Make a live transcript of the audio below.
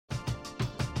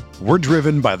We're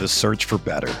driven by the search for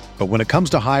better. But when it comes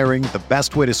to hiring, the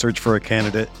best way to search for a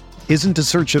candidate isn't to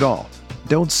search at all.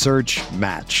 Don't search,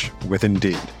 match with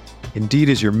Indeed. Indeed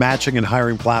is your matching and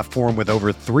hiring platform with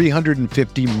over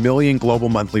 350 million global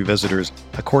monthly visitors,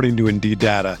 according to Indeed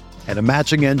data, and a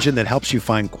matching engine that helps you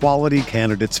find quality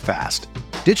candidates fast.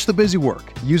 Ditch the busy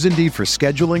work. Use Indeed for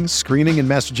scheduling, screening, and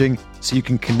messaging so you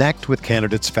can connect with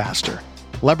candidates faster.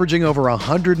 Leveraging over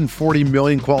 140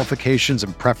 million qualifications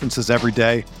and preferences every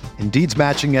day, Indeed's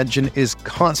matching engine is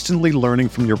constantly learning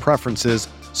from your preferences,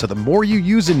 so the more you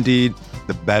use Indeed,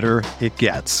 the better it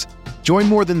gets. Join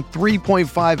more than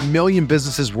 3.5 million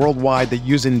businesses worldwide that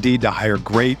use Indeed to hire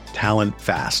great talent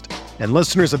fast. And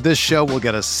listeners of this show will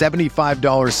get a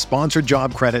 $75 sponsored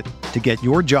job credit to get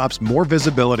your jobs more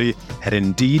visibility at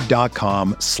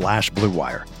Indeed.com/Blue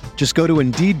Wire. Just go to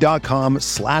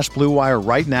Indeed.com/Blue Wire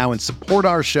right now and support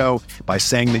our show by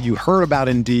saying that you heard about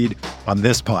Indeed on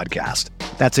this podcast.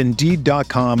 That's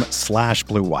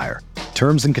Indeed.com/Blue Wire.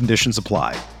 Terms and conditions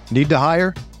apply. Need to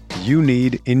hire? You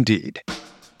need Indeed.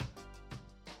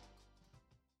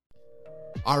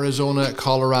 Arizona,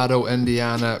 Colorado,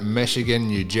 Indiana, Michigan,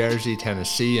 New Jersey,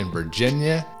 Tennessee, and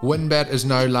Virginia. WynnBET is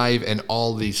now live in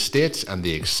all these states, and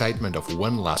the excitement of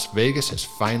Wynn Las Vegas has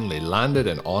finally landed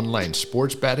in online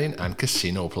sports betting and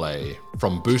casino play.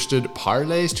 From boosted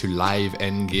parlays to live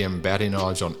in-game betting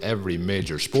odds on every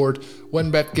major sport,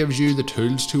 WynnBET gives you the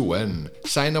tools to win.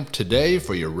 Sign up today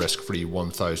for your risk-free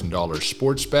 $1,000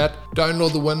 sports bet.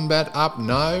 Download the WynnBET app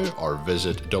now or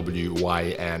visit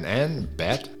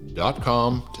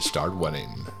wynnbet.com to start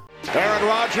winning. Aaron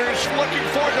Rodgers looking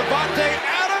for Devontae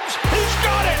Adams. He's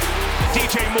got it!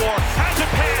 DJ Moore has a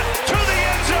pass to the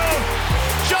end zone.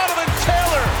 Jonathan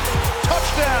Taylor,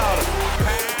 touchdown.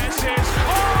 Pass is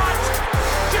caught.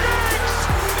 Diggs,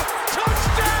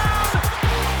 touchdown.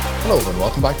 Hello and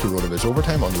welcome back to RotoViz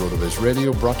Overtime on RotoViz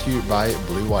Radio, brought to you by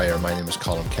Blue Wire. My name is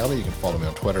Colin Kelly. You can follow me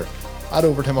on Twitter at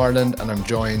Overtime Ireland, and I'm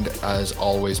joined as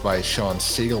always by Sean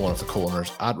Siegel, one of the co-owners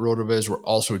at RotoViz. We're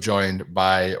also joined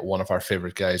by one of our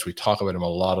favorite guys. We talk about him a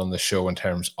lot on the show in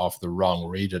terms of the wrong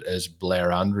read. It is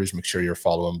Blair Andrews. Make sure you're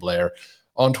following Blair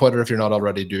on Twitter if you're not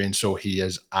already doing so. He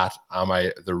is at Am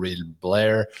I the Real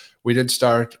Blair. We did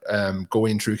start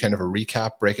going through kind of a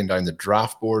recap, breaking down the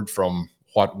draft board from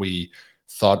what we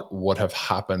thought would have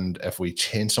happened if we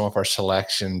changed some of our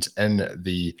selections in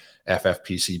the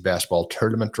FFPC best ball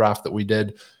tournament draft that we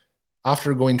did.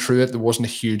 After going through it, there wasn't a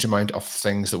huge amount of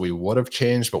things that we would have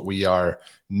changed, but we are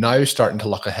now starting to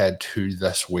look ahead to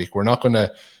this week. We're not going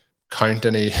to count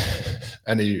any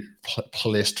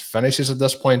placed finishes at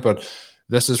this point, but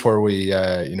this is where we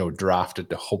drafted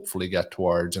to hopefully get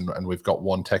towards, and we've got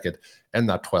one ticket in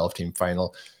that 12-team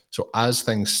final. So as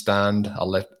things stand, I'll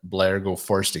let Blair go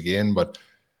first again, but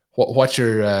what's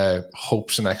your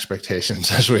hopes and expectations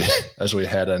as we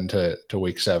head into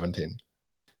week 17?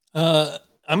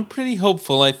 I'm pretty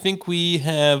hopeful. I think we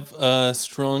have a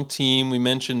strong team. We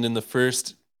mentioned in the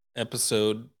first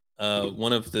episode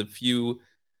one of the few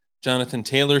Jonathan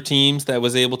Taylor teams that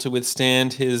was able to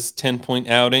withstand his 10-point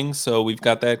outing, so we've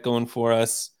got that going for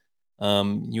us.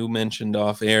 You mentioned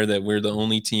off air that we're the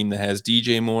only team that has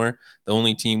DJ Moore, the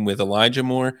only team with Elijah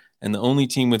Moore, and the only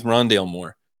team with Rondale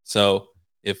Moore. So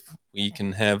if we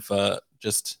can have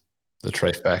just the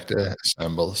trifecta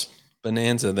assembles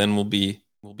bonanza, then we'll be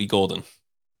golden.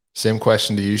 Same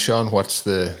question to you, Sean. What's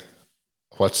the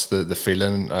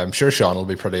feeling? I'm sure Sean will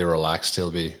be pretty relaxed. He'll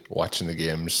be watching the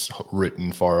games,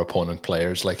 rooting for opponent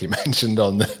players, like he mentioned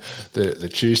on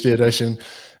the Tuesday edition.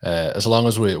 As long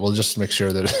as we'll just make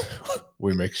sure that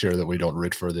we don't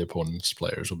root for the opponent's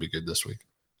players, will be good this week.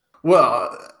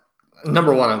 Well,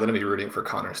 number one, I'm going to be rooting for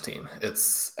Connor's team.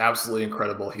 It's absolutely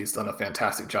incredible. He's done a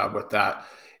fantastic job with that,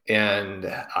 and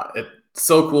it's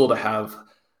so cool to have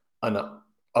a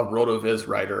RotoViz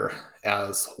writer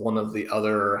as one of the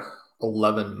other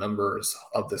 11 members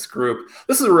of this group.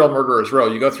 This is a real murderer's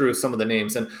row. You go through some of the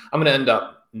names, and I'm going to end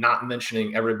up not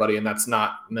mentioning everybody, and that's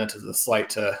not meant as a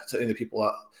slight to any of the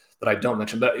people that I don't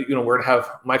mention. But we're going to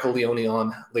have Michael Leone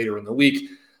on later in the week.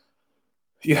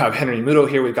 You have Henry Muto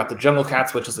here. We've got the Jungle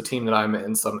Cats, which is a team that I'm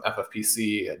in some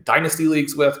FFPC dynasty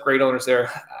leagues with. Great owners there.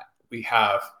 We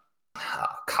have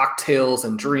Cocktails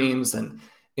and Dreams, and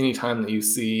anytime that you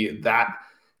see that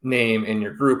name in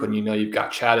your group and you've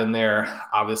got Chad in there,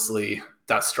 obviously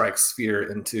that strikes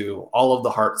fear into all of the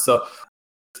hearts. So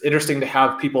it's interesting to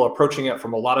have people approaching it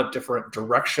from a lot of different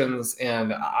directions,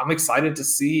 and I'm excited to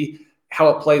see how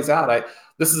it plays out.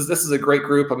 This is a great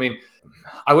group. I mean,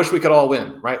 I wish we could all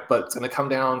win, right? But it's going to come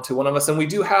down to one of us, and we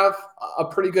do have a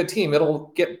pretty good team.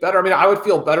 It'll get better. I mean, I would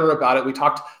feel better about it. We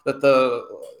talked that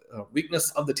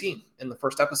weakness of the team in the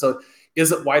first episode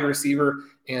is at wide receiver,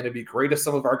 and it'd be great if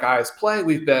some of our guys play.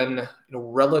 We've been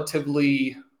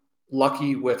relatively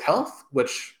lucky with health,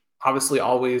 which obviously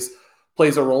always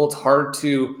plays a role. It's hard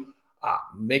to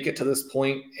make it to this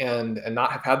point and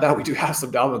not have had that. We do have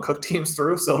some Dalvin Cook teams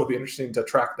through, so it'll be interesting to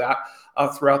track that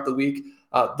throughout the week.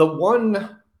 The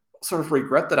one sort of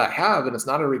regret that I have, and it's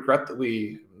not a regret that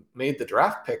we made the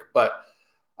draft pick, but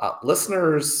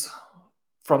listeners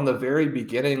from the very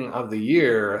beginning of the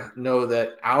year know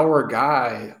that our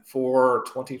guy for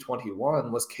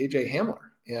 2021 was KJ Hamler,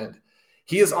 and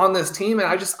he is on this team, and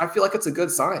I feel like it's a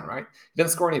good sign, right? He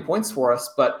didn't score any points for us,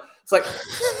 but it's like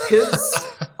his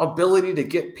ability to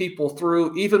get people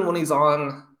through, even when he's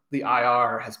on the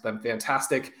IR, has been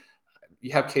fantastic.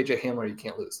 You have KJ Hamler, you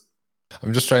can't lose.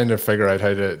 I'm just trying to figure out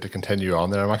how to continue on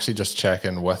there. I'm actually just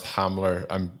checking with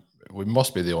Hamler. We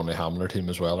must be the only Hamler team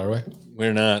as well, are we?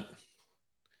 We're not.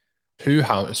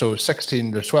 So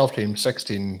 16, there's 12 teams,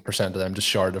 16% of them, just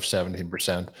short of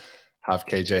 17%, have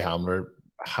KJ Hamler.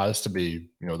 Has to be,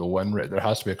 the win rate. There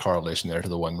has to be a correlation there to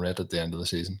the win rate at the end of the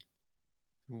season.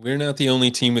 We're not the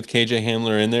only team with KJ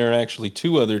Hamler, and there are actually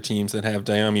two other teams that have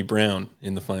Dyami Brown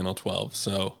in the final 12.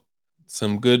 So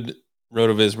some good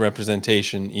RotoViz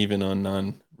representation, even on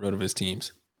non-RotoViz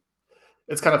teams.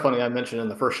 It's kind of funny. I mentioned in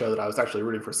the first show that I was actually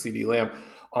rooting for CeeDee Lamb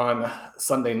on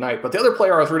Sunday night, but the other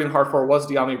player I was rooting hard for was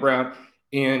Dyami Brown,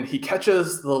 and he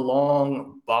catches the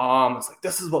long bomb. It's like,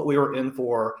 this is what we were in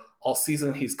for all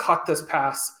season. He's caught this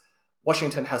pass.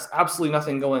 Washington has absolutely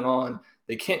nothing going on.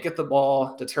 They can't get the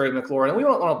ball to Terry McLaurin. And we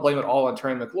don't want to blame it all on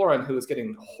Terry McLaurin, who is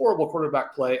getting horrible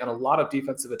quarterback play and a lot of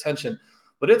defensive attention.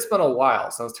 But it's been a while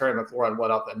since Terry McLaurin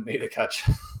went up and made a catch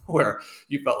where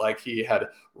you felt like he had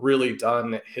really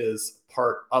done his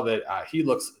part of it. He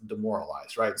looks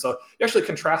demoralized, right? So you actually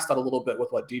contrast that a little bit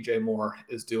with what DJ Moore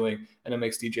is doing, and it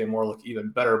makes DJ Moore look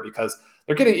even better because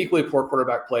they're getting equally poor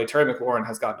quarterback play. Terry McLaurin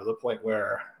has gotten to the point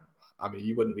where,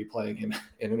 you wouldn't be playing him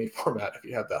in any format if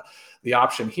you had the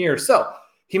option here. So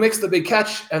he makes the big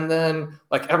catch, and then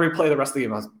like every play the rest of the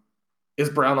game is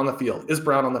Brown on the field,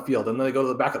 And then they go to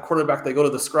the backup quarterback, they go to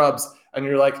the scrubs, and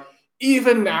you're like,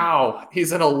 even now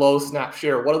he's in a low snap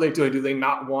share. What are they doing? Do they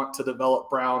not want to develop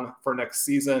Brown for next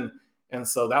season? And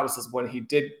so that was just when he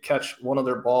did catch one of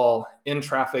their ball in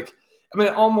traffic.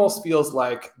 It almost feels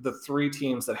like the three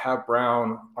teams that have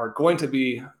Brown are going to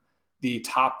be the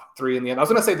top three in the end. I was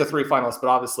going to say the three finalists, but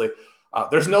obviously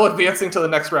there's no advancing to the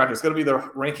next round. It's going to be the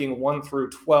ranking 1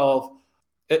 through 12.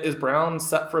 Is Brown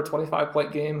set for a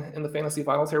 25-point game in the fantasy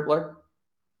finals here, Blair?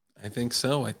 I think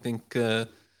so. I think,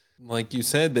 like you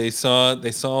said, they saw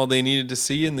all they needed to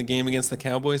see in the game against the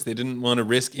Cowboys. They didn't want to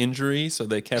risk injury, so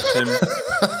they kept him.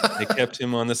 They kept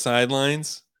him on the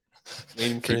sidelines,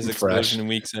 waiting for his explosion in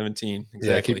Week 17. Exactly.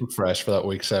 Yeah, keep him fresh for that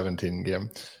Week 17 game.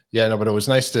 Yeah, no, but it was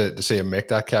nice to see him make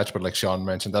that catch. But like Sean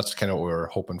mentioned, that's kind of what we were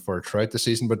hoping for throughout the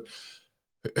season. But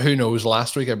who knows?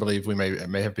 Last week, I believe it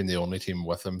may have been the only team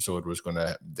with him, so it was going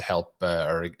to help,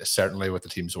 or certainly with the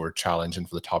teams who were challenging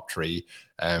for the top three.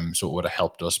 So it would have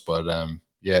helped us. But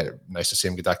yeah, nice to see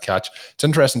him get that catch. It's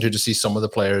interesting too to see some of the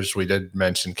players. We did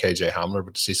mention KJ Hamler,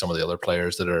 but to see some of the other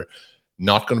players that are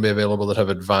not going to be available that have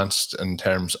advanced in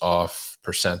terms of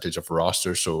percentage of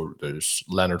rosters. So there's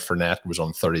Leonard Fournette was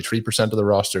on 33% of the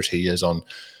rosters. He is on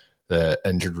the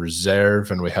injured reserve,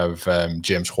 and we have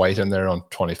James White in there on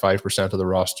 25% of the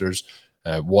rosters.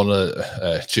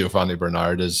 Giovanni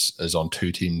Bernard is on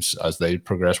two teams as they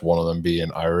progress, one of them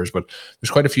being ours. But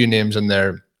there's quite a few names in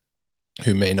there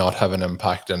who may not have an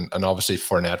impact. And obviously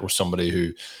Fournette was somebody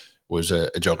who was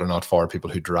a juggernaut for people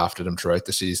who drafted him throughout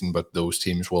the season, but those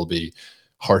teams will be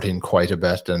hurting quite a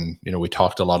bit. And, we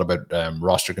talked a lot about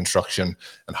roster construction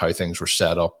and how things were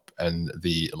set up in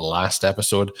the last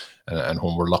episode. And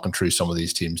when we're looking through some of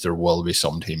these teams, there will be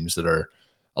some teams that are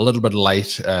a little bit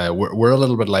light. We're a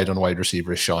little bit light on wide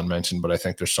receiver, as Sean mentioned, but I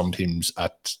think there's some teams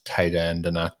at tight end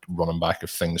and at running back, if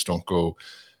things don't go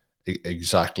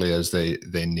exactly as they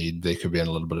need, they could be in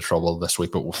a little bit of trouble this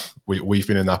week. But we've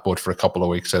been in that boat for a couple of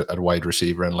weeks at wide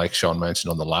receiver. And like Sean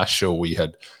mentioned on the last show, we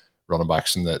had running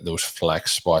backs in those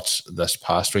flex spots this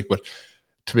past week. But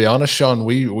to be honest, Sean,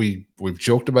 we've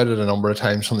joked about it a number of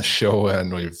times on the show,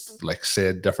 and we've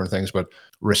said different things, but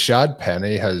Rashad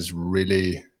Penny has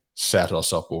really set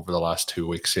us up over the last 2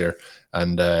 weeks here.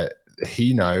 And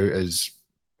he now is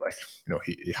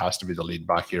he has to be the lead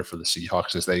back here for the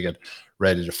Seahawks as they get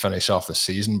ready to finish off the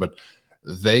season. But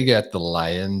they get the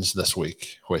Lions this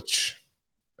week, which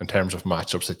in terms of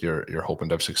matchups that you're hoping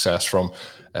to have success from,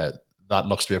 that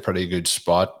looks to be a pretty good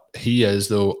spot. He is,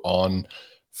 though, on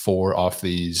 3 of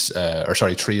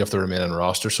the remaining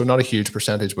roster. So not a huge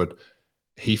percentage, but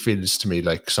he feels to me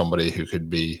like somebody who could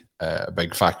be a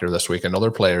big factor this week.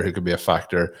 Another player who could be a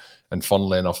factor, and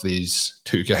funnily enough, these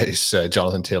two guys,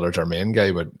 Jonathan Taylor's our main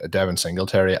guy, but Devin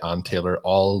Singletary and Taylor,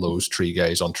 all those three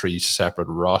guys on three separate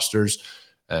rosters.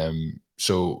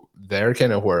 So they're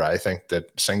kind of where I think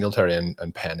that Singletary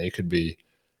and Penny could be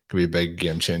big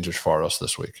game changers for us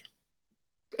this week.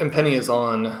 And Penny is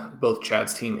on both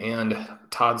Chad's team and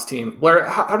Todd's team. Blair,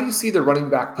 how do you see the running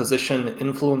back position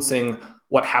influencing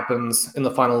what happens in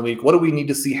the final week? What do we need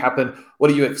to see happen? What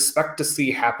do you expect to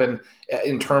see happen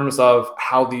in terms of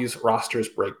how these rosters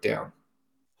break down?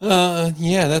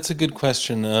 Yeah, that's a good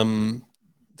question.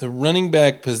 The running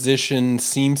back position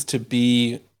seems to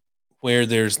be where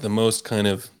there's the most kind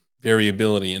of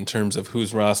variability in terms of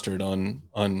who's rostered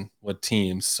on what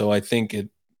teams. So I think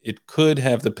it could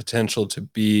have the potential to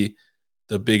be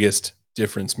the biggest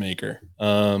difference maker.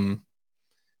 So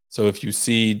if you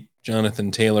see Jonathan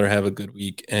Taylor have a good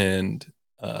week and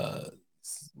Dalvin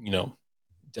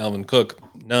Cook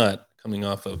not coming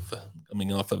off of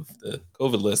the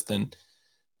COVID list, then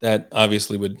that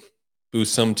obviously would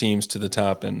boost some teams to the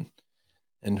top and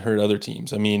hurt other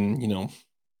teams. I mean,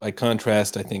 by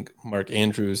contrast, I think Mark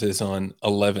Andrews is on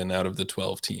 11 out of the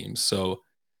 12 teams. So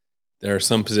there are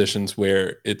some positions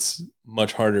where it's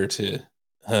much harder to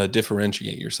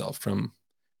differentiate yourself from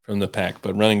the pack.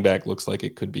 But running back looks like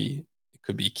it could be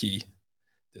key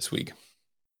this week.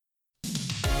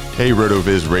 Hey,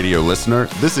 RotoViz radio listener,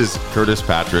 this is Curtis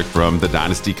Patrick from the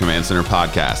Dynasty Command Center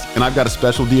podcast, and I've got a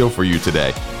special deal for you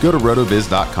today. Go to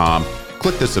rotoviz.com,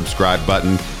 click the subscribe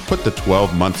button, put the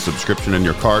 12-month subscription in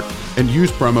your cart, and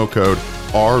use promo code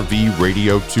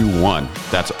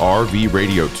RVRadio21. That's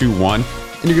RVRadio21,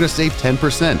 and you're going to save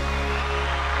 10%.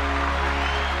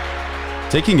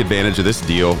 Taking advantage of this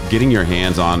deal, getting your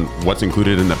hands on what's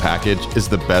included in the package is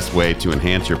the best way to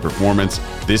enhance your performance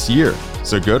this year.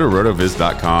 So go to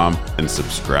rotoviz.com and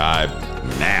subscribe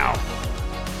now.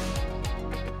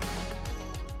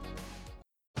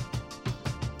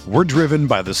 We're driven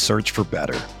by the search for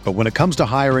better. But when it comes to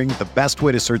hiring, the best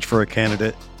way to search for a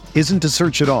candidate isn't to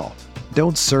search at all.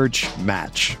 Don't search,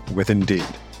 match with Indeed.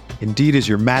 Indeed is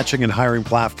your matching and hiring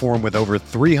platform with over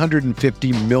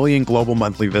 350 million global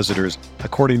monthly visitors,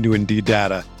 according to Indeed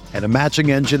data, and a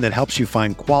matching engine that helps you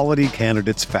find quality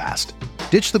candidates fast.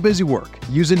 Ditch the busy work.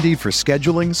 Use Indeed for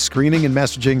scheduling, screening, and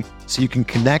messaging so you can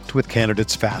connect with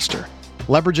candidates faster.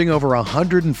 Leveraging over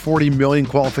 140 million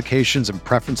qualifications and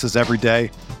preferences every day,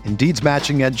 Indeed's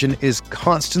matching engine is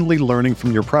constantly learning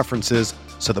from your preferences,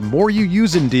 so the more you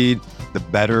use Indeed, the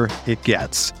better it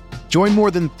gets. Join more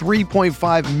than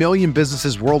 3.5 million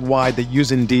businesses worldwide that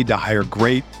use Indeed to hire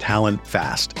great talent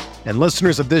fast. And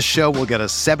listeners of this show will get a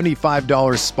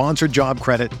 $75 sponsored job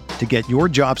credit to get your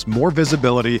jobs more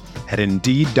visibility at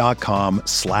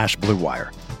Indeed.com/Blue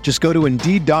Wire. Just go to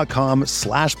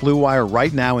Indeed.com/Blue Wire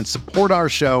right now and support our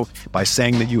show by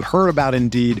saying that you heard about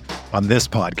Indeed on this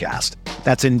podcast.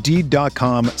 That's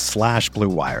Indeed.com/Blue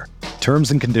Wire.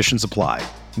 Terms and conditions apply.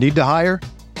 Need to hire?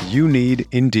 You need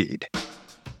Indeed.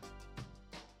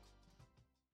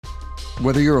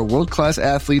 Whether you're a world-class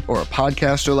athlete or a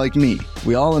podcaster like me,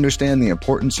 we all understand the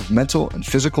importance of mental and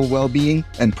physical well-being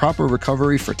and proper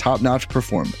recovery for top-notch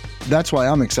performance. That's why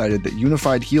I'm excited that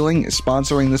Unified Healing is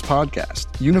sponsoring this podcast.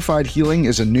 Unified Healing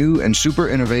is a new and super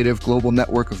innovative global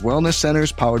network of wellness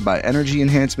centers powered by Energy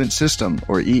Enhancement System,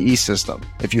 or EE System.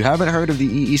 If you haven't heard of the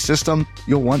EE System,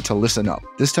 you'll want to listen up.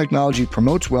 This technology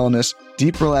promotes wellness,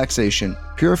 deep relaxation,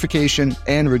 purification,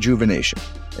 and rejuvenation.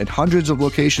 At hundreds of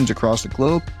locations across the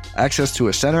globe, access to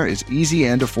a center is easy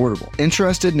and affordable.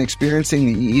 Interested in experiencing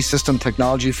the EE System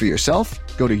technology for yourself?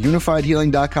 Go to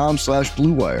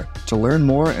unifiedhealing.com/Blue Wire to learn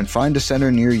more and find a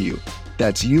center near you.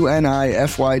 That's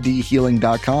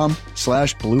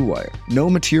UNIFYDhealing.com/Blue Wire. No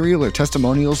material or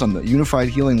testimonials on the Unified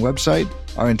Healing website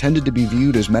are intended to be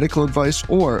viewed as medical advice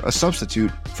or a substitute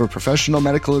for professional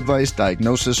medical advice,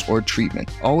 diagnosis, or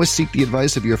treatment. Always seek the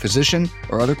advice of your physician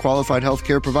or other qualified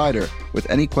healthcare provider with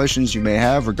any questions you may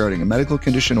have regarding a medical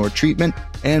condition or treatment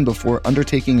and before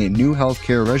undertaking a new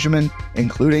healthcare regimen,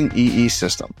 including EE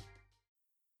System.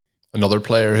 Another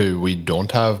player who we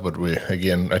don't have, but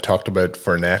I talked about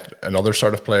Fournette. Another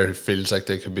sort of player who feels like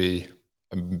they could be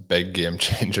a big game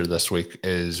changer this week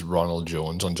is Ronald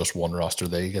Jones on just one roster.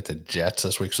 They get the Jets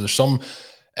this week. So there's some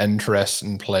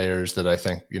interesting players that I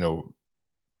think,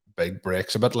 big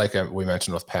breaks, a bit like we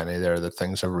mentioned with Penny there, that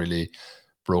things have really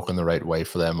broken the right way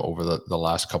for them over the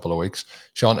last couple of weeks.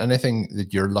 Sean, anything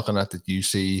that you're looking at that you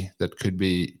see that could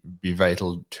be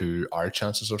vital to our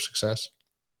chances of success?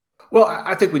 Well,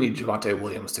 I think we need Javonte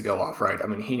Williams to go off, right? I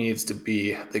mean, he needs to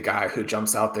be the guy who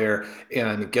jumps out there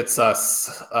and gets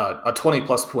us a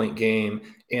 20-plus point game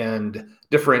and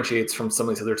differentiates from some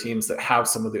of these other teams that have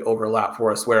some of the overlap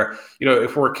for us where,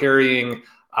 if we're carrying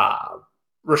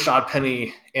Rashad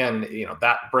Penny and,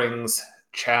 that brings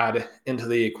Chad into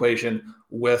the equation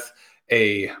with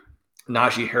a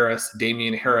Najee Harris,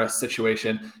 Damian Harris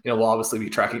situation. We'll obviously be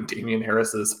tracking Damian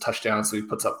Harris's touchdowns. So he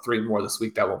puts up 3 more this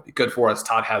week. That won't be good for us.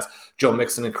 Todd has Joe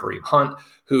Mixon and Kareem Hunt,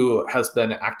 who has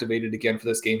been activated again for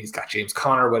this game. He's got James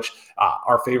Conner, which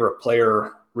our favorite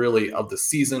player really of the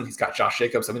season. He's got Josh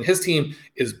Jacobs. I mean, his team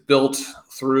is built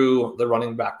through the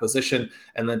running back position.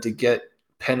 And then to get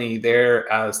Penny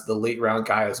there as the late round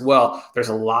guy as well, there's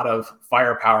a lot of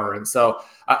firepower. And so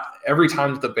every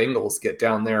time the Bengals get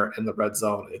down there in the red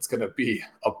zone, it's going to be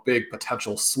a big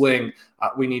potential swing.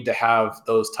 We need to have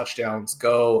those touchdowns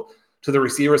go to the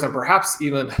receivers and perhaps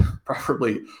even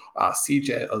preferably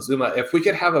CJ Uzomah. If we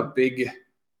could have a big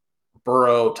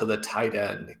Burrow to the tight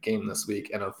end game this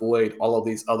week and avoid all of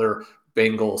these other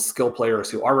Bengals skill players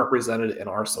who are represented and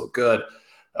are so good,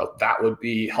 that would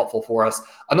be helpful for us.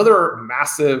 Another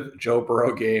massive Joe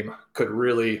Burrow game could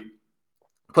really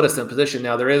put us in position.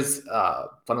 Now, there is,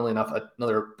 funnily enough,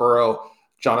 another Burrow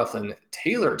Jonathan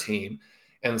Taylor team.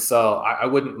 And so I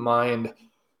wouldn't mind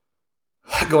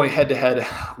going head-to-head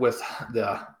with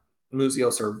the Muzio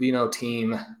Cervino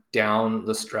team down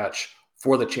the stretch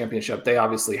for the championship. They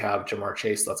obviously have Jamar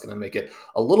Chase. So that's going to make it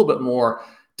a little bit more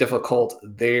difficult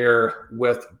there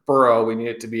with Burrow. We need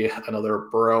it to be another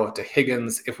Burrow to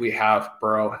Higgins if we have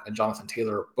Burrow and Jonathan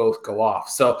Taylor both go off.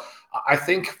 So I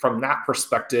think from that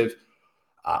perspective,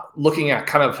 looking at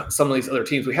kind of some of these other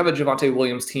teams, we have a Javonte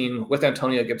Williams team with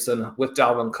Antonio Gibson, with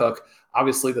Dalvin Cook.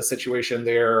 Obviously, the situation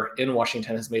there in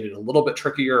Washington has made it a little bit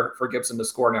trickier for Gibson to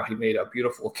score. Now, he made a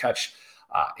beautiful catch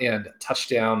and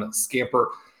touchdown scamper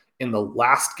in the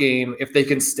last game. If they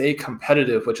can stay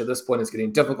competitive, which at this point is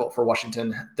getting difficult for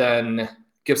Washington, then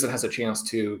Gibson has a chance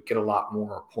to get a lot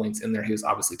more points in there. He was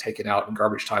obviously taken out in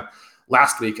garbage time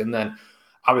last week. And then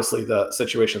obviously the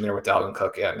situation there with Dalvin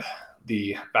Cook and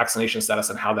the vaccination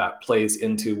status and how that plays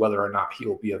into whether or not he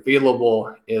will be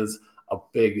available is a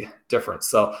big difference.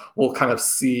 So we'll kind of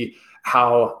see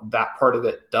how that part of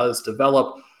it does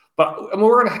develop. But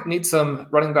we're going to need some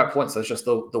running back points. That's just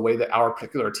the way that our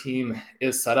particular team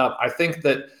is set up. I think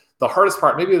that the hardest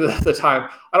part, maybe the time,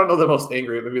 I don't know, the most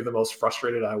angry, maybe the most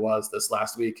frustrated I was this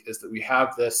last week is that we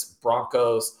have this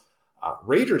Broncos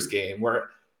Raiders game where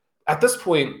at this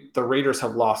point, the Raiders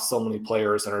have lost so many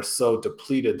players and are so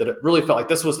depleted that it really felt like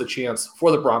this was the chance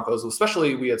for the Broncos,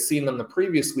 especially we had seen them the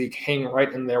previous week hang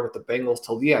right in there with the Bengals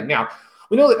till the end. Now,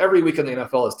 we know that every week in the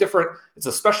NFL is different. It's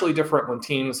especially different when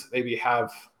teams maybe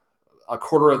have a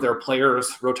quarter of their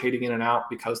players rotating in and out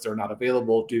because they're not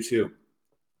available due to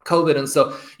COVID. And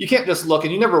so you can't just look,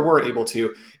 and you never were able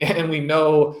to. And we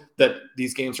know that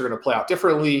these games are going to play out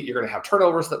differently. You're going to have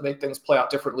turnovers that make things play out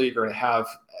differently. You're going to have,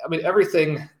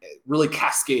 everything really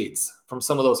cascades from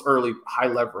some of those early high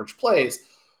leverage plays.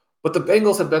 But the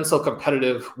Bengals have been so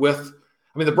competitive with,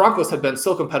 the Broncos have been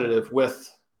so competitive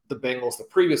with the Bengals the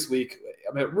previous week.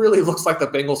 It really looks like the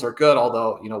Bengals are good,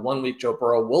 although, 1 week Joe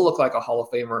Burrow will look like a Hall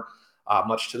of Famer,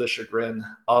 much to the chagrin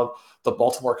of the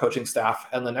Baltimore coaching staff.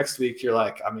 And the next week you're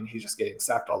like, he's just getting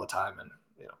sacked all the time and,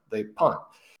 they punt.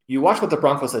 You watch what the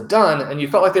Broncos had done and you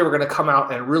felt like they were going to come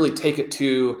out and really take it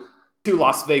to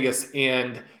Las Vegas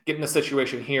and get in a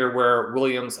situation here where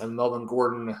Williams and Melvin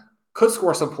Gordon could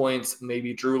score some points.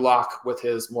 Maybe Drew Lock with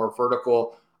his more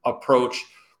vertical approach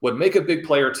would make a big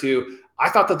play or two. I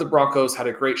thought that the Broncos had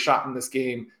a great shot in this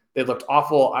game. They looked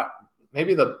awful.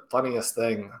 Maybe the funniest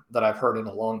thing that I've heard in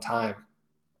a long time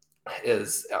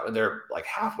is they're like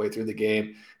halfway through the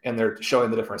game and they're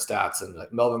showing the different stats, and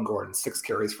like Melvin Gordon, 6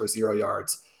 carries for 0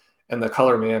 yards. And the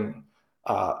color man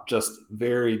just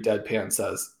very deadpan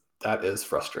says, "That is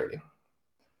frustrating."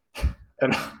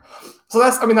 And so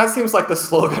that seems like the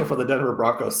slogan for the Denver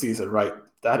Broncos season, right?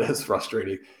 That is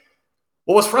frustrating.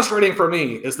 What was frustrating for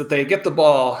me is that they get the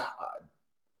ball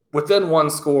within one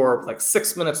score, like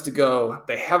 6 minutes to go.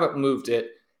 They haven't moved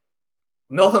it.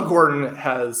 Melvin Gordon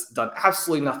has done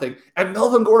absolutely nothing. And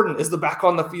Melvin Gordon is the back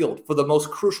on the field for the most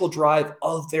crucial drive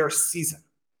of their season.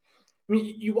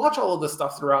 You watch all of this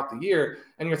stuff throughout the year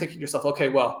and you're thinking to yourself, okay,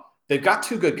 well, they've got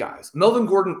 2 good guys. Melvin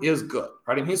Gordon is good,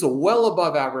 right? And he's a well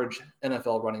above average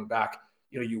NFL running back.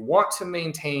 You want to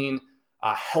maintain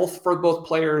health for both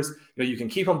players. You can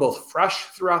keep them both fresh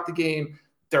throughout the game.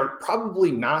 They're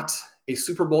probably not a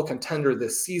Super Bowl contender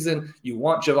this season. You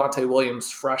want Javonte Williams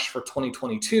fresh for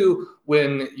 2022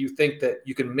 when you think that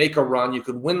you can make a run, you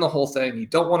can win the whole thing. You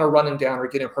don't want to run him down or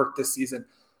get him hurt this season.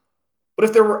 But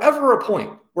if there were ever a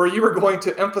point where you were going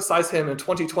to emphasize him in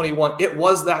 2021, it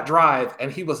was that drive,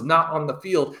 and he was not on the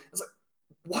field. It's like,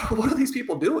 what are these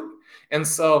people doing? And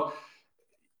so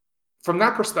from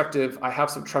that perspective, I have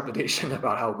some trepidation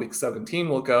about how week 17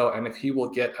 will go and if he will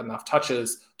get enough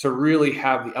touches to really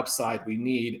have the upside we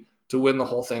need to win the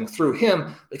whole thing through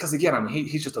him. Because again, I mean,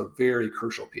 he's just a very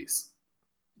crucial piece.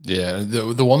 Yeah,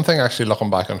 the one thing actually looking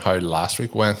back on how last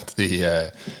week went,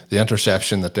 the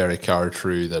interception that Derek Carr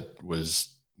threw that was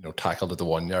tackled at the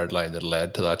 1 yard line that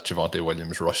led to that Javonte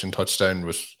Williams rushing touchdown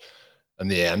was, and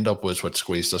the end up was what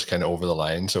squeezed us kind of over the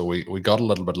line. So we got a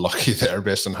little bit lucky there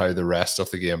based on how the rest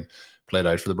of the game played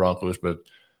out for the Broncos. But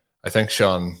I think,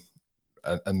 Sean,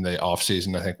 in the off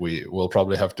season, I think we will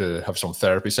probably have to have some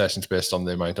therapy sessions based on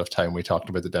the amount of time we talked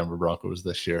about the Denver Broncos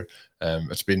this year.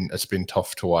 It's been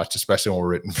tough to watch, especially when we're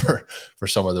rooting for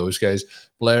some of those guys.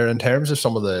 Blair, in terms of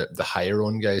some of the higher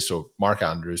owned guys, so Mark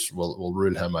Andrews, will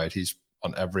rule him out. He's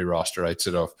on every roster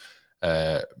outside of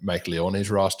Mike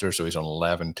Leone's roster, so he's on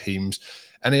 11 teams.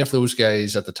 Any of those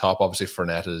guys at the top, obviously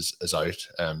Fournette is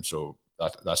out, so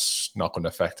that's not going to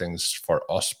affect things for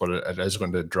us, but it is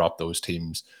going to drop those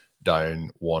teams down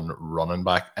one running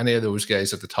back. Any of those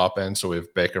guys at the top end, so we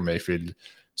have Baker Mayfield,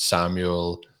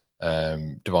 Samuel,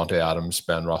 Devontae Adams,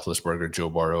 Ben Roethlisberger, Joe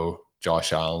Burrow,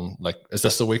 Josh Allen. Like, is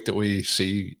this the week that we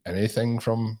see anything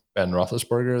from Ben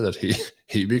Roethlisberger that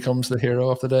he becomes the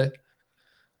hero of the day?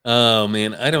 Oh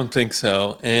man, I don't think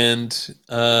so. And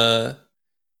I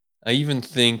even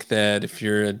think that if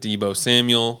you're a Deebo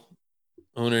Samuel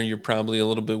owner, you're probably a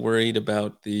little bit worried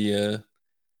about the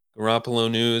Garoppolo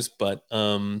news. But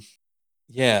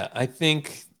yeah, I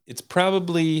think it's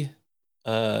probably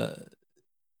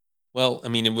well, I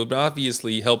mean, it would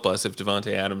obviously help us if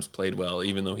Devontae Adams played well,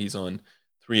 even though he's on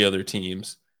 3 other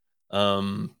teams.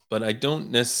 But I don't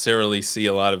necessarily see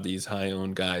a lot of these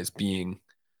high-owned guys being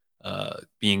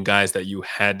guys that you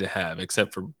had to have,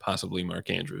 except for possibly Mark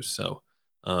Andrews. So,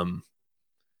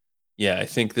 yeah, I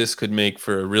think this could make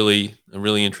for a really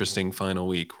interesting final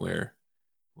week where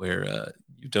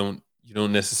you don't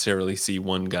necessarily see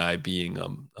one guy being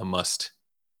a must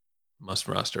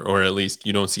roster, or at least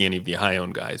you don't see any of the high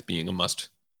owned guys being a must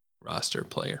roster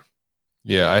player.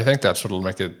 Yeah, I think that's what'll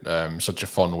make it such a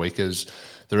fun week. Is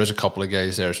there is a couple of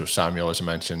guys there. So Samuel, as I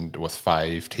mentioned, with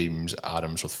 5 teams,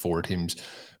 Adams with 4 teams.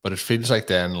 But it feels like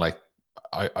then, like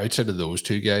outside of those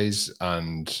 2 guys,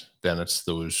 and then it's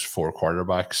those 4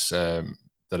 quarterbacks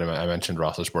that I mentioned,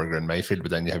 Roethlisberger and Mayfield.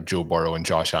 But then you have Joe Burrow and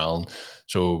Josh Allen.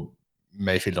 So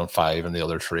Mayfield on 5 and the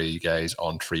other 3 guys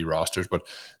on 3 rosters. But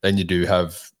then you do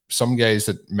have some guys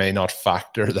that may not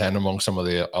factor then among some of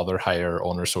the other higher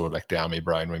owners. So like De'Ami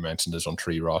Brown, we mentioned, is on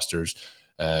 3 rosters.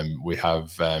 We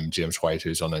have James White,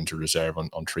 who's on injured reserve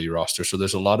on 3 rosters. So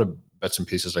there's a lot of bits and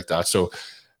pieces like that. So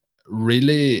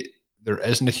really, there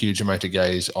isn't a huge amount of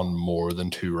guys on more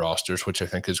than 2 rosters, which I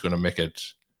think is going to make it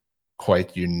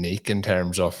quite unique in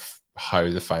terms of how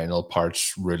the final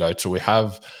parts rule out. So we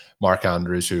have Mark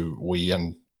Andrews, who we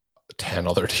and 10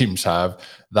 other teams have.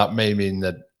 That may mean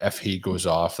that if he goes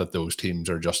off, that those teams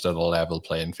are just at a level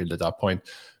playing field at that point.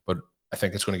 But I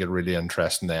think it's going to get really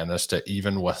interesting then as to,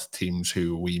 even with teams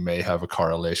who we may have a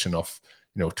correlation of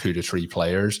 2 to 3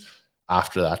 players,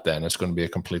 after that, then it's going to be a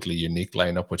completely unique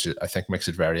lineup, which I think makes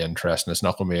it very interesting. It's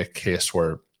not going to be a case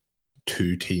where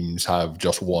 2 teams have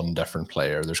just one different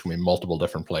player. There's going to be multiple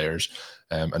different players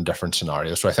and different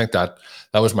scenarios. So I think that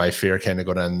was my fear kind of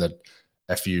going in, that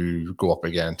if you go up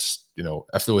against,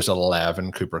 if there was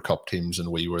 11 Cooper Kupp teams and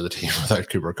we were the team without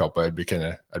Cooper Kupp, I'd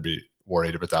be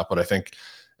worried about that. But I think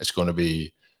it's going to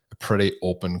be a pretty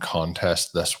open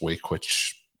contest this week,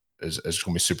 which is going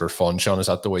to be super fun. Sean, is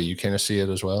that the way you kind of see it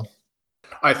as well?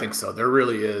 I think so. There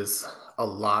really is a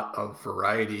lot of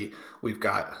variety. We've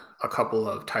got a couple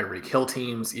of Tyreek Hill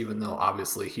teams, even though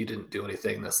obviously he didn't do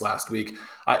anything this last week.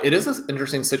 It is an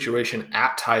interesting situation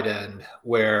at tight end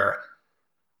where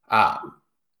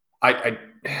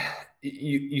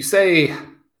you say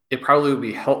it probably would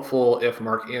be helpful if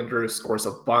Mark Andrews scores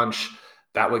a bunch.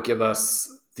 That would give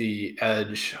us the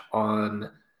edge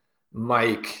on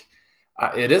Mike.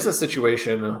 It is a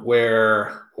situation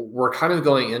where we're kind of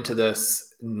going into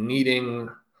this needing,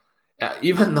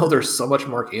 even though there's so much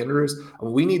Mark Andrews,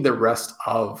 we need the rest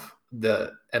of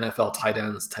the NFL tight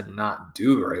ends to not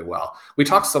do very well. We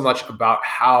talk so much about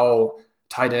how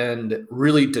tight end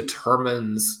really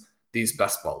determines these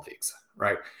best ball leagues,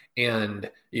 right? And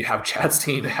you have Chad's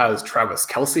team has Travis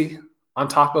Kelce on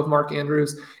top of Mark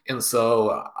Andrews. And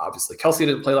so obviously Kelce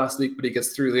didn't play last week, but he gets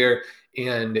through there.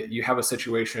 And you have a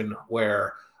situation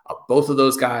where both of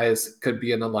those guys could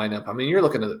be in the lineup. I mean, you're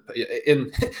looking at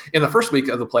in the first week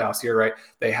of the playoffs here, right?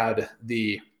 They had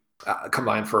the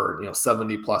combined for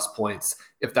 70 plus points.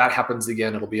 If that happens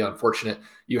again, it'll be unfortunate.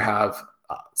 You have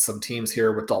some teams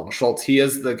here with Dalton Schultz. He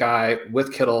is the guy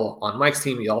with Kittle on Mike's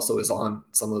team. He also is on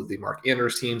some of the Mark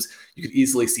Andrews teams. You could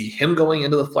easily see him going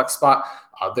into the flex spot.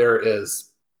 There is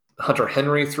Hunter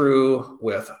Henry through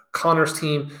with Connor's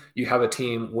team. You have a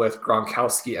team with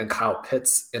Gronkowski and Kyle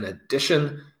Pitts in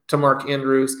addition to Mark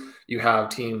Andrews. You have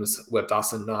teams with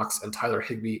Dawson Knox and Tyler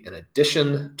Higbee in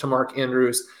addition to Mark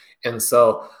Andrews. And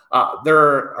so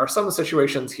there are some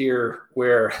situations here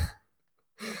where,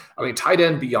 tight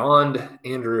end beyond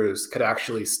Andrews could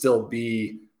actually still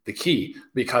be the key,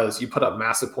 because you put up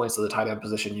massive points to the tight end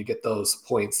position. You get those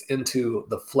points into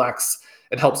the flex.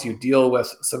 It helps you deal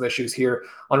with some issues here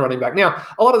on running back. Now,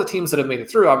 a lot of the teams that have made it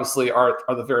through, obviously, are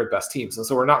the very best teams. And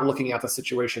so we're not looking at the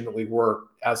situation that we were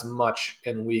as much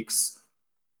in weeks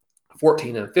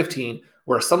 14 and 15,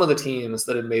 where some of the teams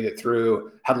that had made it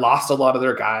through had lost a lot of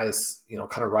their guys,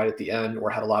 kind of right at the end, or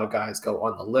had a lot of guys go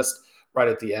on the list right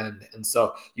at the end. And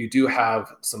so you do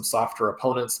have some softer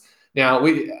opponents. Now,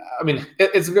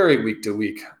 it's very week to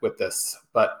week with this,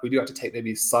 but we do have to take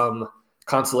maybe some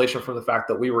consolation from the fact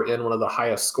that we were in one of the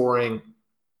highest scoring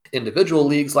individual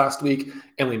leagues last week,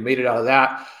 and we made it out of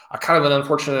that. Kind of an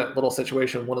unfortunate little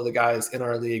situation. One of the guys in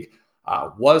our league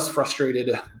was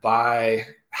frustrated by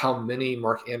how many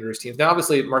Mark Andrews teams. Now,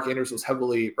 obviously, Mark Andrews was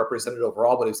heavily represented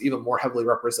overall, but he was even more heavily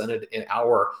represented in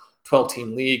our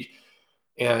 12-team league.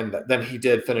 And then he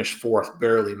did finish fourth,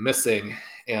 barely missing.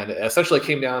 And it essentially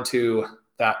came down to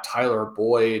that Tyler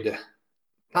Boyd,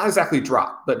 not exactly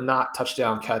drop, but not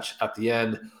touchdown catch at the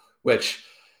end, which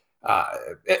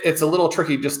it's a little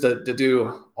tricky just to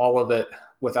do all of it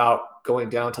without going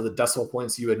down to the decimal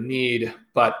points you would need.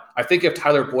 But I think if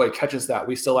Tyler Boyd catches that,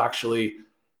 we still actually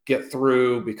get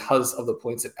through because of the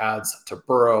points it adds to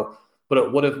Burrow. But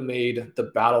it would have made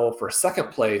the battle for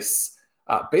second place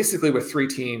basically with three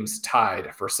teams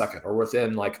tied for second, or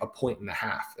within like a point and a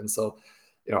half. And so,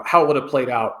 how it would have played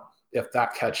out if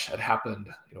that catch had happened,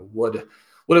 would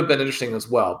have been interesting as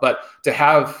well. But to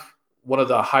have one of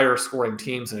the higher scoring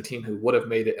teams and a team who would have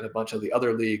made it in a bunch of the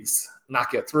other leagues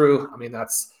not get through,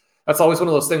 that's always one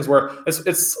of those things where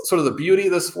it's sort of the beauty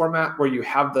of this format, where you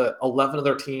have the 11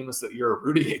 other teams that you're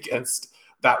rooting against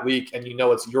that week, and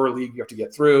it's your league you have to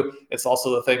get through. It's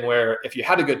also the thing where if you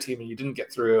had a good team and you didn't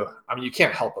get through, you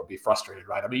can't help but be frustrated,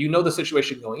 right? The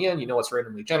situation going in, it's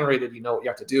randomly generated, what you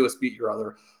have to do is beat your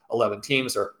other 11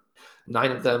 teams or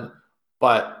 9 of them,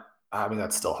 but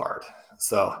that's still hard.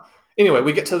 So anyway,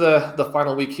 we get to the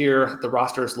final week here. The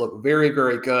rosters look very,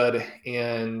 very good,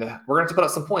 and we're going to have to put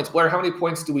up some points. Blair, how many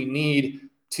points do we need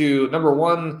to, number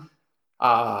one,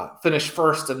 finish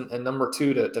first, and number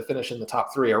two, to finish in the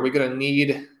top three? Are we going to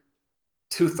need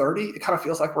 230? It kind of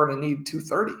feels like we're going to need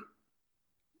 230.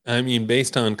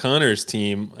 Based on Connor's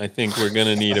team, I think we're going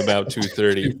to need about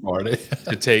 230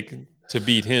 to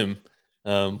beat him,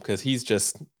 because he's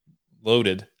just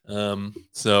loaded.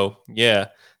 So yeah,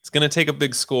 it's going to take a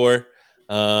big score.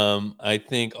 I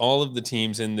think all of the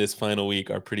teams in this final week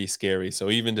are pretty scary.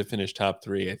 So even to finish top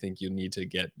three, I think you need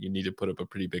to put up a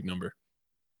pretty big number.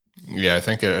 Yeah, I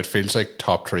think it feels like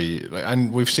top three.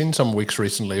 And we've seen some weeks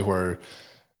recently where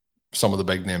some of the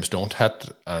big names don't hit,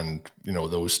 and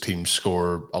those teams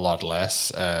score a lot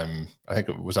less. I think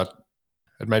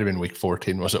it might have been week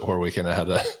 14, was it, where we kind of had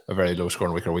a very low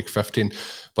scoring week, or week 15.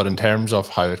 But in terms of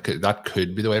how that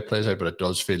could be the way it plays out, but it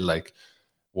does feel like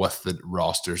with the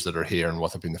rosters that are here and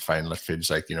what have been the final, it feels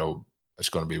like it's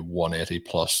going to be 180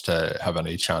 plus to have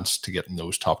any chance to get in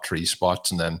those top three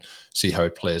spots, and then see how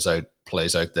it plays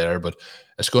out there. But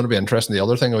it's going to be interesting. The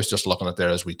other thing I was just looking at there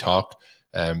as we talk,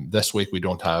 this week we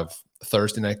don't have a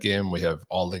Thursday night game. We have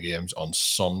all the games on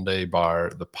Sunday,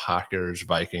 bar the Packers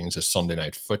Vikings is Sunday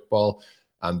night football,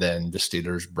 and then the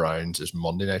Steelers Browns is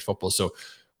Monday night football. So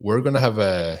we're going to have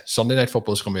a Sunday night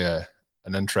football is going to be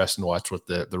an interesting watch with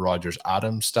the Rodgers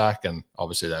Adams stack, and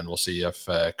obviously then we'll see if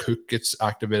Cook gets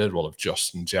activated. We'll have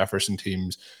Justin Jefferson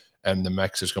teams in the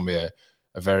mix. It's going to be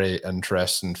a very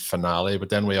interesting finale. But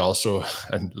then we also,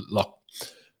 and look,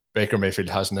 Baker Mayfield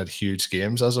hasn't had huge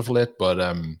games as of late,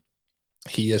 but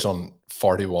he is on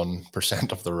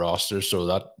 41% of the roster. So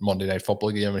that Monday night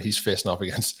football game, and he's facing off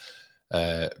against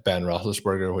Ben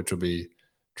Roethlisberger, which will be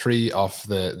 3 of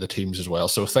the teams as well.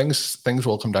 So things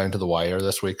will come down to the wire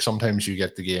this week. Sometimes you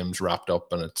get the games wrapped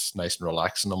up and it's nice and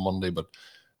relaxing on Monday, but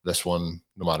this one,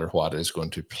 no matter what, is going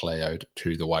to play out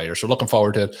to the wire. So looking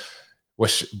forward to it.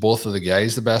 Wish both of the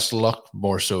guys the best of luck,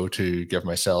 more so to give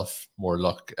myself more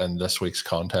luck in this week's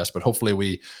contest. But hopefully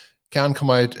we can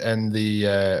come out in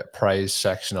the prize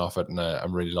section of it, and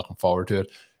I'm really looking forward to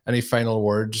it. Any final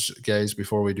words, guys,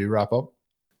 before we do wrap up?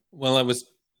 Well, I was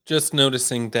just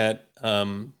noticing that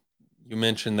you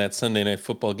mentioned that Sunday Night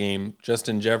Football game.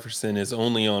 Justin Jefferson is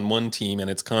only on one team, and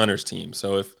it's Connor's team.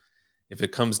 So if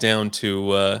it comes down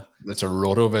to it's a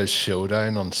RotoViz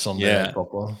showdown on Sunday Night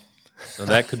Football. So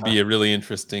that could be a really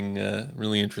interesting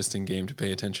game to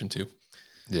pay attention to.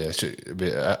 Yeah,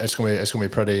 it's gonna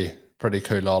be pretty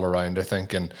cool all around, I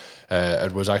think. And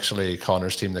it was actually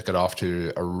Connor's team that got off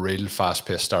to a real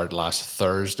fast-paced start last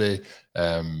Thursday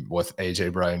with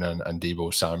AJ Brown and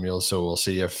Deebo Samuel. So we'll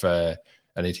see if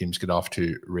any teams get off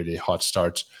to really hot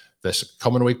starts this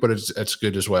coming week. But it's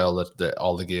good as well that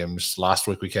all the games last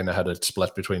week we kind of had it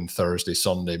split between Thursday,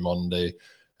 Sunday, Monday,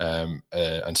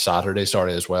 and Saturday,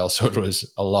 as well. So it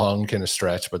was a long kind of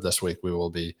stretch. But this week we'll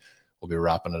be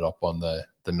wrapping it up on the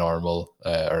normal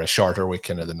or a shorter week,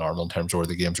 kind of the normal in terms of where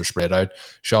the games are spread out.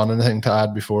 Sean, anything to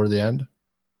add before the end?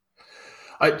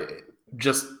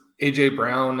 AJ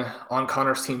Brown on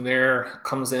Connor's team there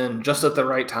comes in just at the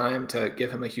right time to give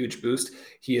him a huge boost.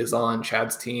 He is on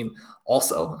Chad's team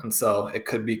also. And so it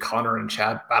could be Connor and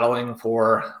Chad battling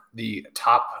for the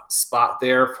top spot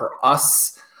there for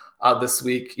us this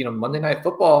week. Monday Night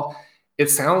Football, it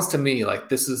sounds to me like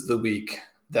this is the week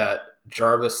that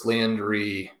Jarvis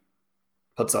Landry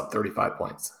puts up 35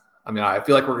 points. I mean, I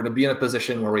feel like we're going to be in a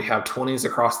position where we have 20s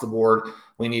across the board.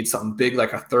 We need something big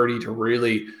like a 30 to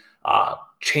really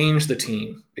change the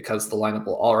team because the lineup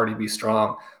will already be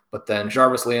strong. But then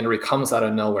Jarvis Landry comes out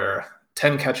of nowhere,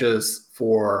 10 catches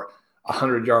for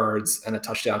 100 yards and a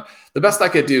touchdown. The best I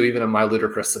could do, even in my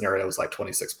ludicrous scenario, was like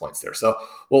 26 points there. So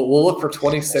we'll look for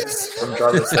 26 from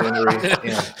Jarvis Landry.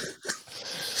 And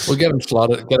we'll get him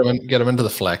slotted, get him into the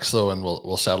flex though, and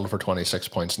we'll settle for 26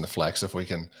 points in the flex if we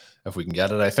can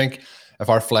get it. I think if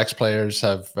our flex players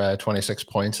have 26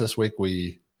 points this week,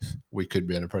 we could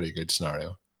be in a pretty good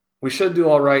scenario. We should do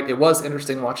all right. It was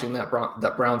interesting watching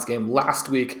that Browns game last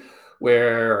week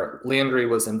where Landry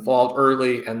was involved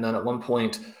early, and then at one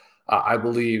point, I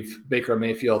believe Baker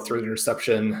Mayfield threw an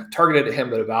interception targeted at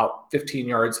him at about 15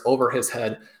 yards over his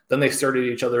head. Then they stared at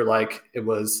each other like it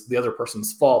was the other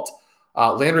person's fault.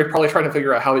 Landry probably trying to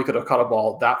figure out how he could have caught a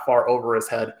ball that far over his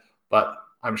head, but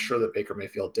I'm sure that Baker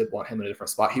Mayfield did want him in a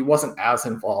different spot. He wasn't as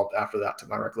involved after that, to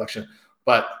my recollection,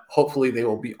 but hopefully they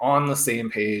will be on the same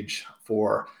page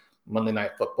for Monday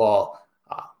Night Football.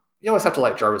 You always have to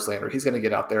like Jarvis Landry. He's going to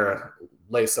get out there,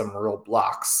 lay some real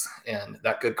blocks, and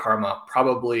that good karma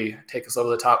probably take us over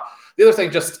the top. The other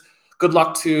thing, just good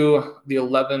luck to the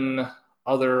 11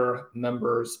 other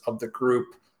members of the group.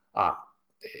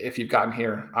 If you've gotten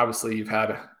here, obviously you've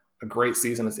had a great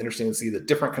season. It's interesting to see the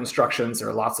different constructions. There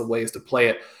are lots of ways to play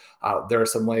it. There are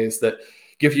some ways that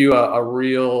give you a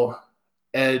real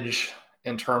edge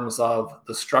in terms of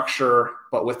the structure,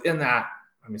 but within that,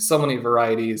 I mean, so many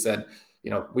varieties, and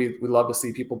we love to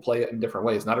see people play it in different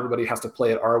ways. Not everybody has to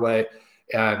play it our way,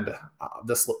 and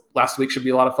this last week should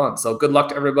be a lot of fun. So good luck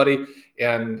to everybody,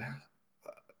 and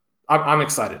I'm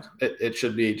excited. It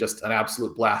should be just an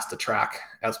absolute blast to track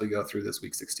as we go through this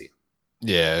week 16.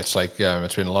 Yeah, it's like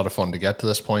it's been a lot of fun to get to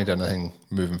this point. Anything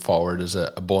moving forward is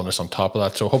a bonus on top of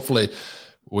that. So hopefully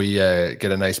we get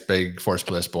a nice big first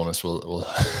place bonus.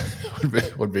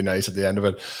 Would be nice at the end of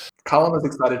it. Colin is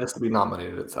excited just to be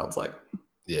nominated, it sounds like.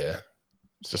 Yeah.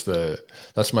 It's just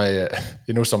that's my,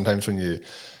 sometimes when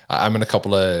I'm in a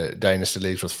couple of dynasty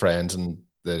leagues with friends, and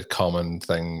the common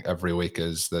thing every week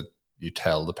is that you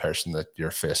tell the person that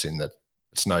you're facing that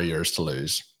it's now yours to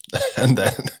lose. And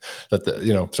then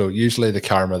so usually the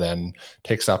karma then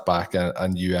takes that back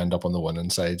and you end up on the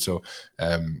winning side. So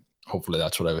hopefully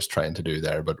that's what I was trying to do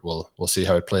there, but we'll see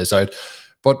how it plays out.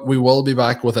 But we will be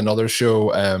back with another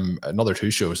show, another 2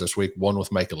 shows this week, one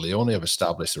with Michael Leone of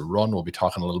Established a Run. We'll be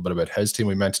talking a little bit about his team.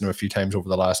 We mentioned him a few times over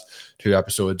the last 2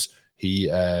 episodes. He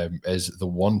is the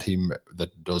one team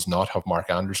that does not have Mark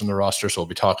Andrews on the roster, so we'll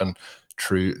be talking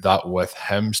through that with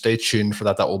him. Stay tuned for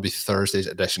that. That will be Thursday's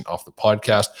edition of the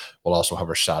podcast. We'll also have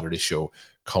our Saturday show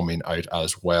coming out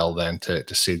as well then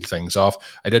to seal things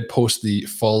off. I did post the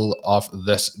full of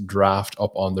this draft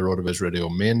up on the RotoViz Radio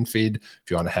main feed. If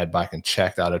you want to head back and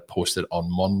check that, it posted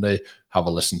on Monday. Have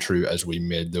a listen through as we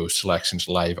made those selections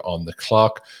live on the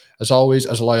clock. As always,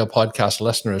 as a loyal podcast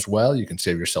listener as well, you can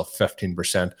save yourself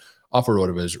 15% off a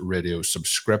RotoViz Radio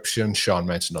subscription. Sean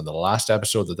mentioned on the last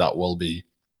episode that will be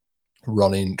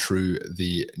running through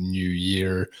the new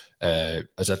year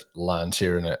as it lands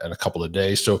here in a couple of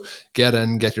days. So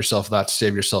get yourself that,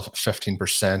 save yourself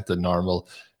 15%. The normal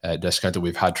discount that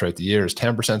we've had throughout the year is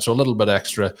 10%. So a little bit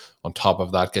extra on top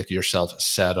of that. Get yourself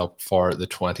set up for the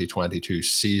 2022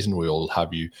 season. We will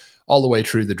have you all the way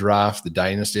through the draft, the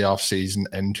dynasty off season,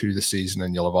 into the season,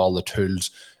 and you'll have all the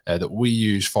tools that we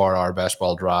use for our best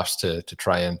ball drafts to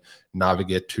try and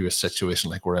navigate to a situation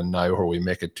like we're in now, where we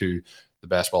make it to the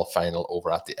best ball final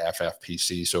over at the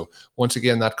FFPC. So once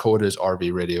again, that code is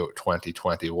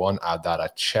RVRadio2021. Add that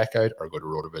at checkout, or go to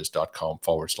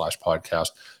rotoviz.com/podcast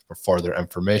for further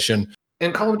information.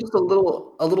 And Colin, just a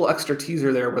little extra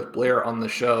teaser there with Blair on the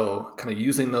show, kind of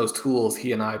using those tools.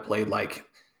 He and I played like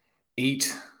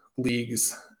 8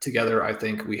 leagues together. I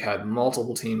think we had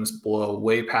multiple teams blow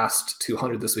way past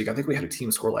 200 this week. I think we had a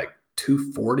team score like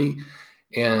 240,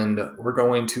 and we're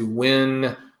going to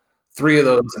win 3 of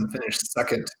those and finish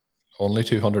second. Only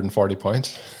 240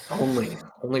 points.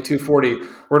 Only 240.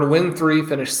 We're going to win 3,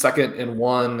 finish second in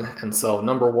 1. And so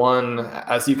number 1,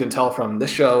 as you can tell from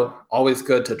this show, always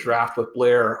good to draft with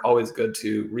Blair, always good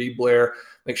to read Blair.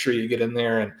 Make sure you get in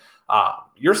there, and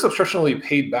your subscription will be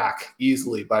paid back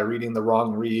easily by reading the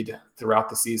wrong read throughout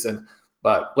the season.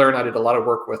 But Blair and I did a lot of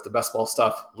work with the best ball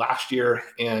stuff last year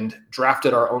and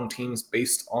drafted our own teams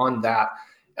based on that.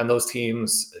 And those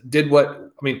teams did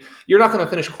you're not going to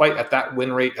finish quite at that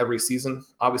win rate every season,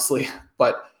 obviously,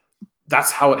 but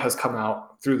that's how it has come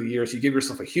out through the years. You give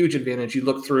yourself a huge advantage. You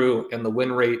look through, and the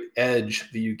win rate edge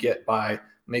that you get by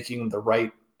making the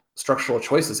right structural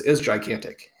choices is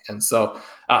gigantic. And so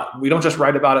we don't just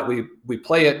write about it, we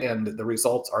play it, and the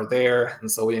results are there.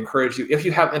 And so we encourage you, if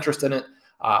you have interest in it,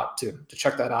 to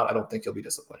check that out. I don't think you'll be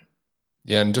disappointed.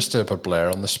 Yeah, and just to put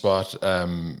Blair on the spot,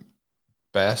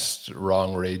 best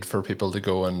wrong read for people to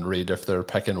go and read if they're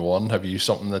picking one. Have you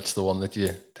something that's the one that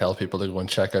you tell people to go and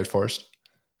check out first?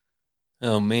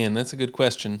 Oh man, that's a good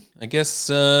question. I guess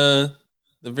the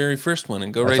very first one,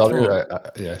 and go right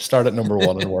through. Start at number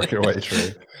 1 and work your way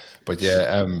through. But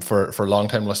yeah, for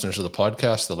long-time listeners of the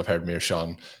podcast, they'll have heard me or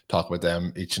Sean talk about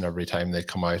them each and every time they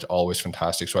come out. Always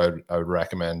fantastic. So I would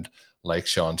recommend, like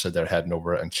Sean said, they're heading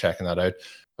over and checking that out.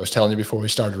 I was telling you before we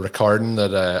started recording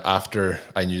that after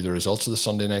I knew the results of the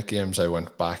Sunday night games, I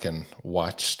went back and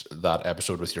watched that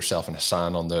episode with yourself and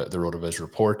Hassan on the RotoViz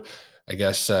report. I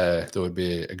guess there would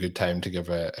be a good time to give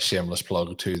a shameless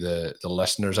plug to the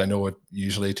listeners. I know it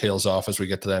usually tails off as we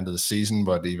get to the end of the season,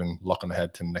 but even looking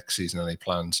ahead to next season, any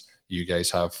plans you guys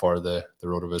have for the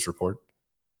RotoViz report?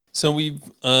 So we've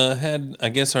had, I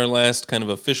guess, our last kind of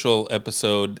official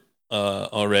episode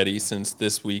already, since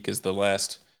this week is the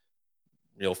last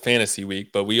real fantasy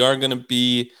week, but we are going to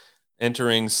be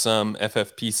entering some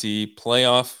FFPC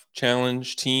playoff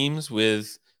challenge teams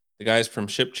with the guys from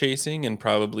Ship Chasing, and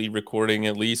probably recording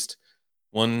at least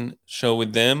one show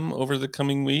with them over the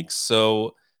coming weeks.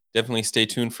 So definitely stay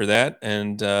tuned for that.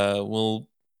 And we'll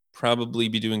probably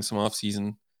be doing some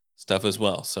off-season stuff as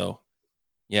well. So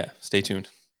yeah, stay tuned.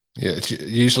 Yeah,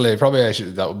 usually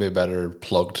that would be a better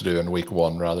plug to do in week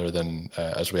 1 rather than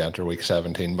as we enter week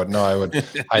 17. But no, I would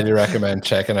highly recommend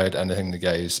checking out anything the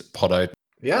guys put out.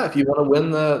 Yeah, if you want to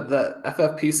win the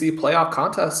FFPC playoff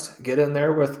contest, get in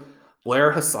there with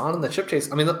Blair, Hassan, and the Chip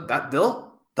Chase. I mean,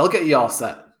 they'll get you all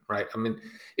set, right? I mean,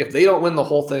 if they don't win the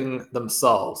whole thing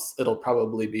themselves, it'll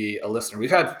probably be a listener.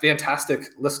 We've had fantastic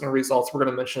listener results. We're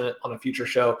going to mention it on a future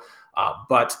show.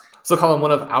 But so Colin,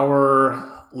 one of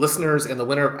our listeners and the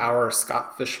winner of our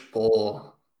Scott Fish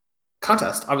Bowl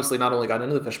contest, obviously not only got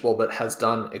into the Fish Bowl, but has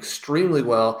done extremely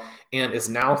well and is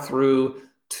now through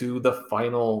to the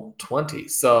final 20.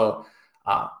 So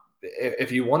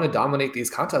if you want to dominate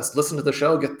these contests, listen to the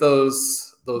show, get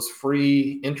those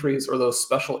free entries or those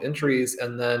special entries,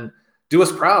 and then do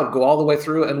us proud, go all the way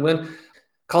through and win.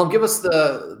 Colin, give us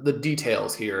the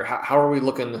details here. How are we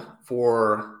looking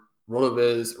for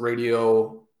RotoViz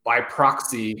Radio by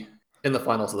proxy in the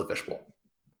finals of the Fish Bowl?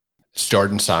 It's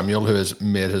Jordan Samuel who has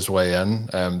made his way in.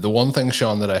 The one thing,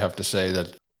 Sean, that I have to say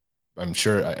that I'm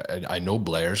sure I know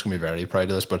Blair's going to be very proud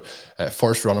of this, but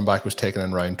first running back was taken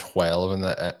in round 12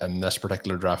 in this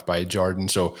particular draft by Jordan.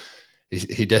 So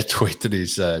he did tweet that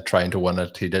he's trying to win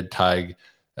it. He did tag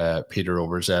Peter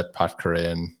Overzet, Pat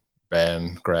Curran,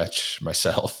 Ben Gretsch,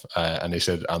 myself, and he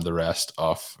said, and the rest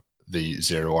of the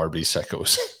 0 RB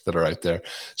sickos that are out there.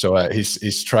 So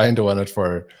he's trying to win it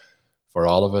for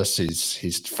all of us.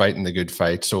 He's fighting the good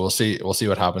fight. So we'll see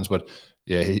what happens. But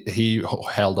yeah, he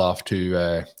held off to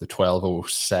the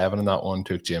 12:07 in that one.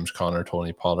 Took James Conner,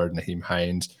 Tony Pollard, Naheem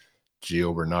Hines,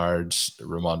 Gio Bernards,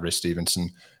 Ramondre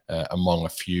Stevenson, among a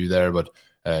few there. But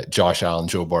Josh Allen,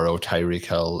 Joe Burrow, Tyreek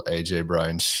Hill, AJ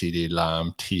Brown, CeeDee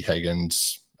Lamb, T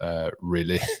Higgins,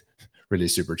 really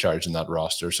supercharging that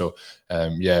roster. So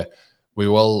yeah, we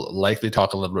will likely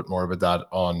talk a little bit more about that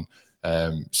on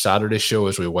Saturday's show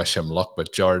as we wish him luck.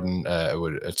 But Jordan,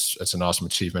 it's an awesome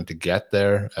achievement to get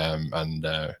there,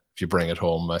 and if you bring it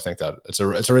home. I think that it's a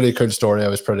really cool story.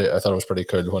 I thought it was pretty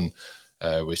cool when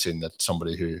we seen that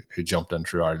somebody who jumped in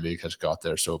through our league has got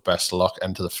there. So best of luck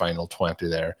into the final 20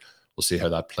 there. We'll see how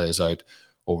that plays out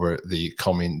over the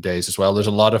coming days as well. There's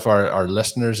a lot of our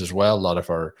listeners as well, a lot of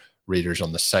our readers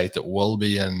on the site that will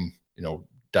be in,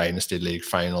 Dynasty League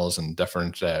finals and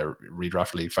different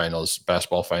redraft league finals, best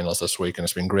ball finals this week. And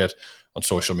it's been great on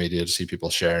social media to see people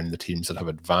sharing the teams that have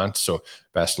advanced. So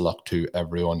best of luck to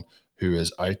everyone who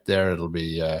is out there. It'll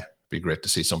be great to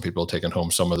see some people taking home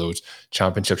some of those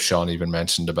championships. Sean even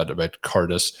mentioned a bit about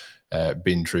Curtis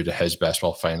being through to his best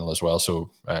ball final as well.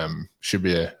 So should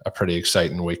be a pretty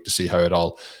exciting week to see how it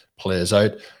all plays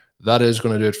out. That is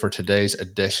going to do it for today's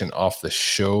edition of the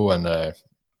show. And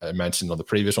I mentioned on the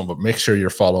previous one, but make sure you're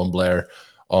following Blair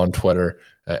on Twitter.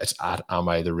 It's at Am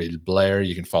I the Real Blair.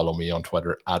 You can follow me on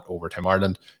Twitter at Overtime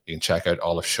Ireland. You can check out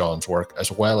all of Sean's work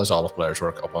as well as all of Blair's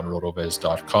work up on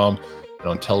rotoviz.com.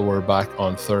 And until we're back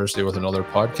on Thursday with another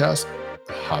podcast,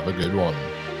 have a good one.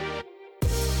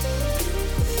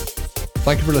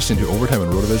 Thank you for listening to Overtime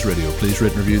on RotoViz Radio. Please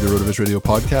rate and review the RotoViz Radio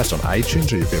podcast on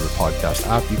iTunes or your favorite podcast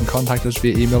app. You can contact us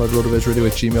via email at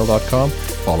rotovizradio@gmail.com.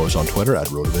 Follow us on Twitter at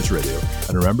RotoViz Radio.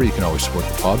 And remember, you can always support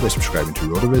the pod by subscribing to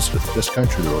RotoViz with a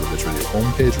discount through the RotoViz Radio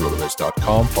homepage,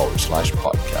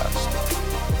 rotoviz.com/podcast.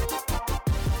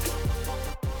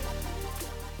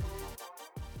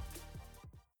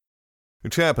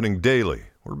 It's happening daily.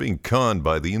 We're being conned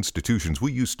by the institutions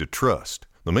we used to trust.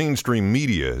 The mainstream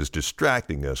media is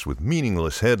distracting us with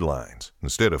meaningless headlines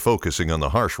instead of focusing on the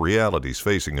harsh realities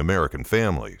facing American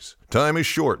families. Time is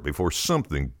short before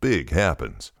something big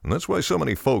happens, and that's why so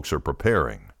many folks are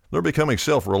preparing. They're becoming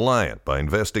self-reliant by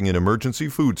investing in emergency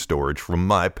food storage from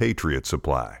My Patriot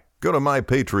Supply. Go to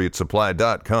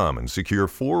MyPatriotSupply.com and secure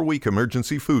 4-week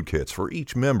emergency food kits for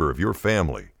each member of your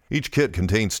family. Each kit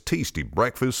contains tasty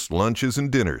breakfasts, lunches,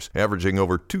 and dinners, averaging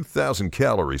over 2,000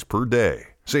 calories per day.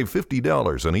 Save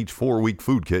 $50 on each 4-week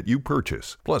food kit you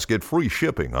purchase. Plus, get free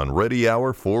shipping on Ready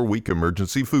Hour 4-week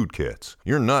emergency food kits.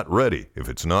 You're not ready if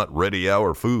it's not Ready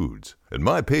Hour Foods. At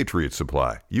My Patriot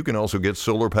Supply, you can also get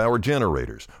solar power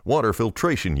generators, water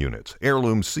filtration units,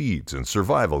 heirloom seeds, and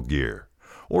survival gear.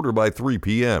 Order by 3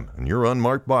 p.m. and your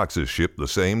unmarked boxes ship the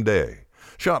same day.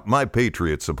 Shop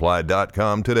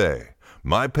MyPatriotSupply.com today.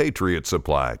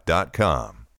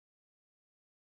 MyPatriotSupply.com.